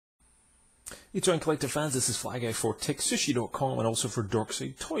You join Collector fans, this is Fly Guy for TekSushi.com and also for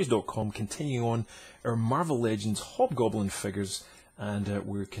DarksideToys.com, continuing on our Marvel Legends Hobgoblin figures, and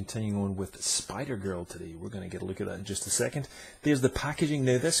we're continuing on with Spider-Girl today. We're going to get a look at that in just a second. There's the packaging.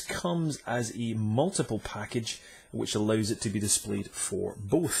 Now this comes as a multiple package which allows it to be displayed for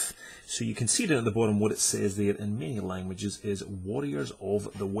both. So you can see down at the bottom what it says there in many languages is Warriors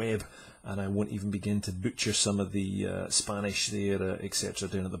of the Web. And I won't even begin to butcher some of the Spanish there, etc.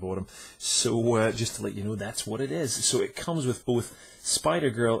 down at the bottom. So just to let you know, that's what it is. So it comes with both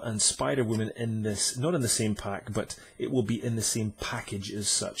Spider-Girl and Spider-Woman in this, not in the same pack, but it will be in the same package as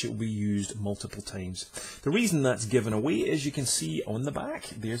such. It will be used multiple times. The reason that's given away is you can see on the back,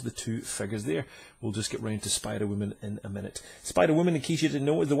 there's the two figures there. We'll just get round to Spider-Woman in a minute. Spider-Woman, in case you didn't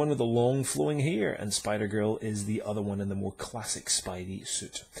know, is the one with the long flowing hair, and Spider-Girl is the other one in the more classic Spidey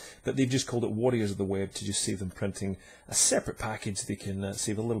suit. But they've just called it Warriors of the Web to just save them printing a separate package. They can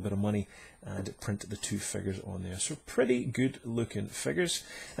save a little bit of money and print the two figures on there. So pretty good looking figures.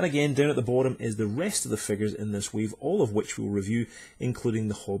 And again, down at the bottom is the rest of the figures in this wave, all of which we'll review, including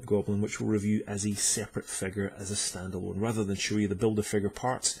the Hobgoblin, which we'll review as a separate figure, as a standalone. Rather than show you the Build-A-Figure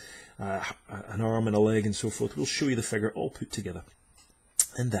parts, an arm and a leg and so forth, we'll show you the figure all put together.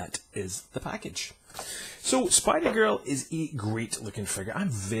 And that is the package. So Spider-Girl is a great looking figure. I'm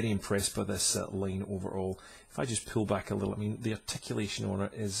very impressed by this line overall. If I just pull back a little, I mean, the articulation on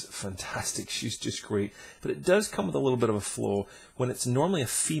her is fantastic. She's just great. But it does come with a little bit of a flaw. When it's normally a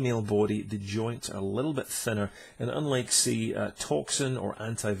female body, the joints are a little bit thinner. And unlike, say, Toxin or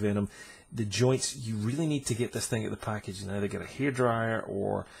Anti-Venom, the joints, you really need to get this thing at the package and either get a hairdryer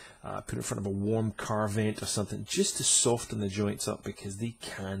or put it in front of a warm car vent or something just to soften the joints up, because they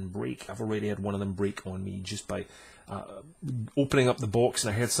can break. I've already had one of them break on me just by opening up the box,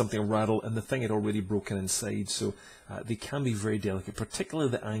 and I heard something rattle and the thing had already broken inside. So they can be very delicate,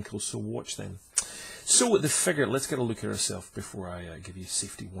 particularly the ankles, so watch them. So the figure, let's get a look at herself before I give you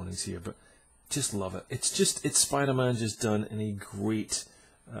safety warnings here, but just love it. It's Spider-Man just done in a great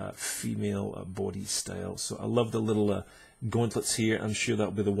female body style. So I love the little gauntlets here. I'm sure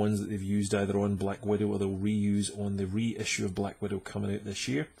that'll be the ones that they've used either on Black Widow or they'll reuse on the reissue of Black Widow coming out this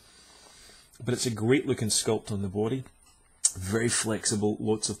year. But it's a great looking sculpt on the body. Very flexible,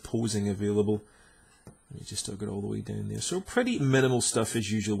 lots of posing available. You just took it all the way down there. So pretty minimal stuff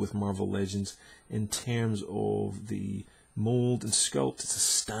as usual with Marvel Legends in terms of the mold and sculpt. It's a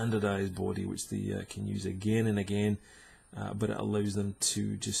standardized body which they can use again and again. But it allows them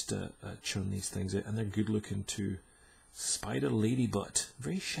to just churn these things out, and they're good looking too. Spider Lady Butt,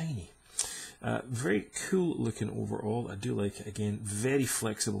 very shiny, very cool looking overall. I do like it. Again, very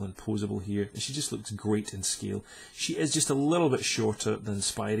flexible and posable here, and she just looks great in scale. She is just a little bit shorter than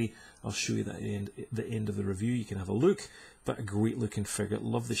Spidey. I'll show you that at the end of the review. You can have a look, but a great looking figure.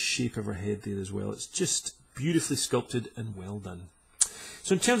 Love the shape of her head there as well. It's just beautifully sculpted and well done.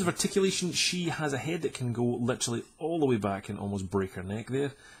 So in terms of articulation, she has a head that can go literally all the way back and almost break her neck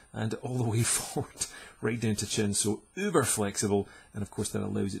there, and all the way forward, right down to chin. So uber flexible, and of course that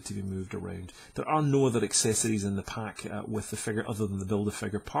allows it to be moved around. There are no other accessories in the pack with the figure other than the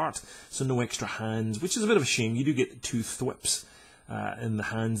Build-A-Figure part, so no extra hands, which is a bit of a shame. You do get two thwips in the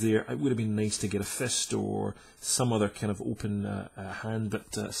hands there. It would have been nice to get a fist or some other kind of open hand,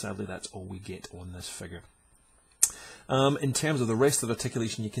 but sadly that's all we get on this figure. In terms of the rest of the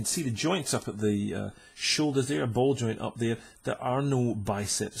articulation, you can see the joints up at the shoulders there, a ball joint up there. There are no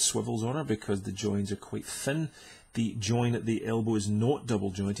bicep swivels on her because the joints are quite thin. The joint at the elbow is not double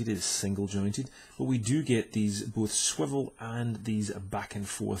jointed, it is single jointed. But we do get these both swivel and these back and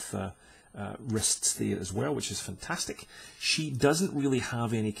forth wrists there as well, which is fantastic. She doesn't really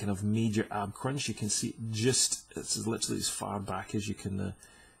have any kind of major ab crunch. You can see it's literally as far back as you can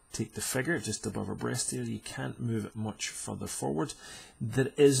take the figure, just above her breast there. You can't move it much further forward. There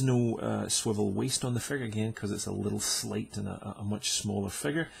is no swivel waist on the figure, again, because it's a little slight and a much smaller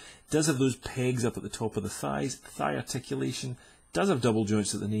figure. It does have those pegs up at the top of the thighs, thigh articulation, does have double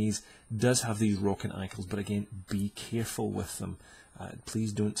joints at the knees, does have these rocking ankles, but again, be careful with them.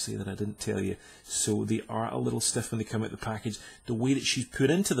 Please don't say that I didn't tell you. So they are a little stiff when they come out the package. The way that she's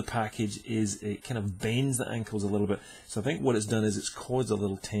put into the package is it kind of bends the ankles a little bit. So I think what it's done is it's caused a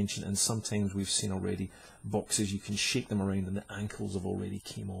little tension, and sometimes we've seen already boxes, you can shake them around and the ankles have already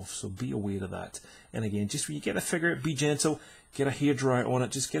came off. So be aware of that. And again, just when you get a figure, be gentle, get a hairdryer on it,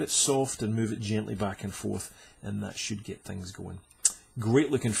 just get it soft and move it gently back and forth, and that should get things going.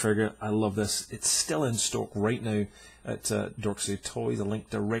 Great looking figure. I love this. It's still in stock right now at Darkside Toys. A link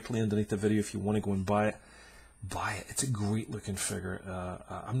directly underneath the video if you want to go and buy it. Buy it. It's a great looking figure.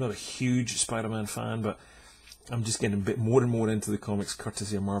 I'm not a huge Spider-Man fan, but I'm just getting a bit more and more into the comics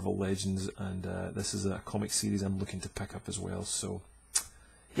courtesy of Marvel Legends, and this is a comic series I'm looking to pick up as well. So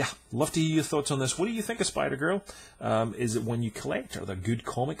yeah, love to hear your thoughts on this. What do you think of Spider-Girl? Is it one you collect? Are there good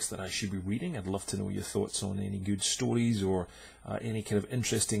comics that I should be reading? I'd love to know your thoughts on any good stories or any kind of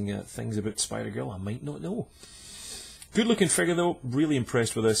interesting things about Spider-Girl I might not know. Good looking figure though, really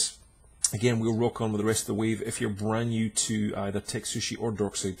impressed with this. Again, we'll rock on with the rest of the wave. If you're brand new to either TekSushi or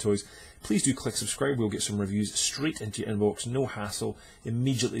Dorkside Toys, please do click subscribe. We'll get some reviews straight into your inbox, no hassle.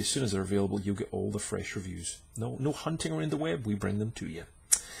 Immediately, as soon as they're available, you'll get all the fresh reviews. No hunting around the web, we bring them to you.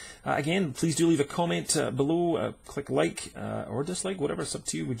 Again, please do leave a comment below, click like or dislike, whatever, it's up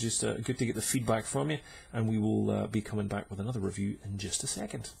to you. We're just good to get the feedback from you, and we will be coming back with another review in just a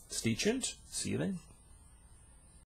second. Stay tuned. See you then.